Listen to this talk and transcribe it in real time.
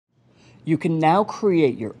You can now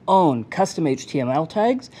create your own custom HTML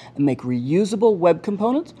tags and make reusable web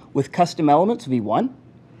components with Custom Elements v1.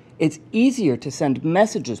 It's easier to send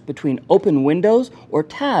messages between open windows or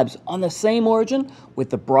tabs on the same origin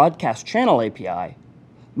with the BroadcastChannel API.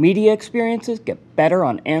 Media experiences get better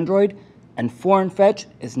on Android, and Foreign Fetch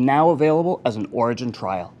is now available as an origin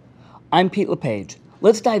trial. I'm Pete LePage.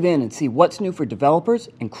 Let's dive in and see what's new for developers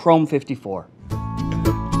in Chrome 54.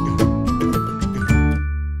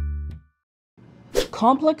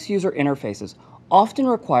 Complex user interfaces often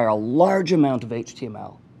require a large amount of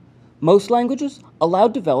HTML. Most languages allow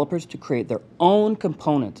developers to create their own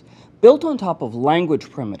components built on top of language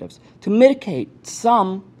primitives to mitigate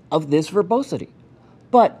some of this verbosity.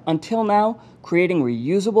 But until now, creating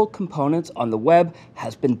reusable components on the web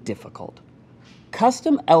has been difficult.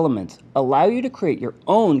 Custom Elements allow you to create your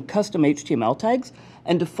own custom HTML tags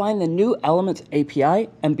and define the new Elements API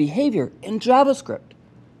and behavior in JavaScript.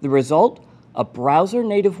 The result? A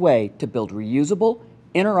browser-native way to build reusable,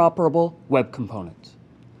 interoperable web components.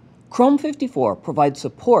 Chrome 54 provides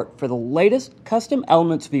support for the latest Custom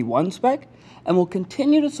Elements v1 spec and will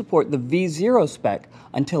continue to support the v0 spec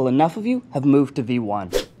until enough of you have moved to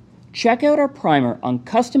v1. Check out our primer on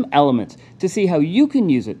Custom Elements to see how you can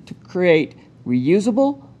use it to create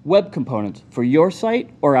reusable web components for your site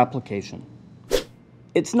or application.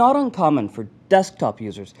 It's not uncommon for desktop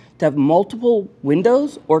users to have multiple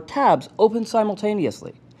windows or tabs open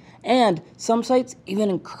simultaneously, and some sites even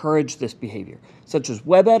encourage this behavior, such as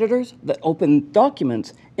web editors that open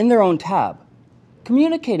documents in their own tab.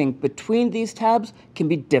 Communicating between these tabs can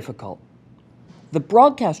be difficult. The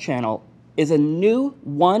Broadcast Channel is a new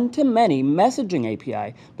one-to-many messaging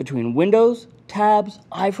API between Windows, tabs,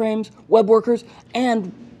 iframes, web workers,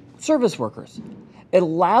 and service workers. It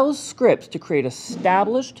allows scripts to create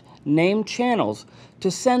established named channels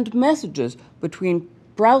to send messages between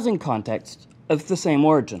browsing contexts of the same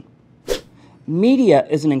origin. Media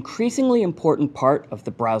is an increasingly important part of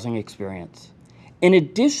the browsing experience. In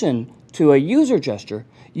addition to a user gesture,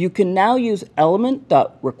 you can now use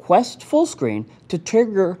element.requestFullScreen to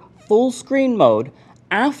trigger full screen mode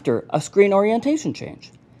after a screen orientation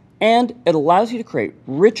change. And it allows you to create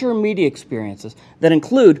richer media experiences that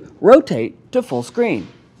include rotate to full screen.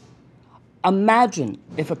 Imagine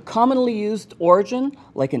if a commonly used origin,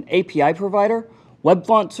 like an API provider, web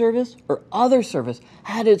font service, or other service,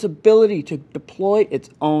 had its ability to deploy its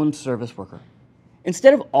own service worker.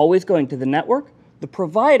 Instead of always going to the network, the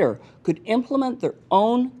provider could implement their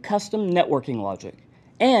own custom networking logic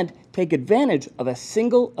and take advantage of a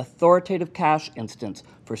single authoritative cache instance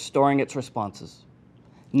for storing its responses.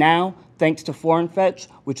 Now, thanks to Foreign Fetch,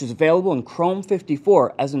 which is available in Chrome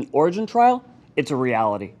 54 as an origin trial, it's a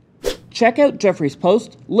reality. Check out Jeffrey's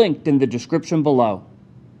post, linked in the description below.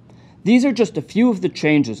 These are just a few of the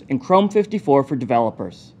changes in Chrome 54 for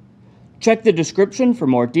developers. Check the description for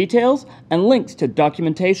more details and links to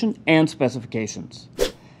documentation and specifications.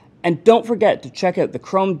 And don't forget to check out the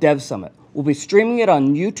Chrome Dev Summit. We'll be streaming it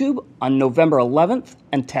on YouTube on November 11th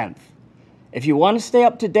and 10th. If you want to stay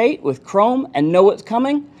up to date with Chrome and know what's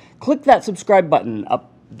coming, click that subscribe button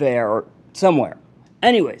up there or somewhere.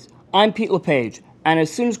 Anyways, I'm Pete LePage, and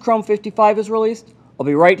as soon as Chrome 55 is released, I'll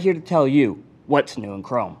be right here to tell you what's new in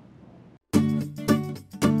Chrome.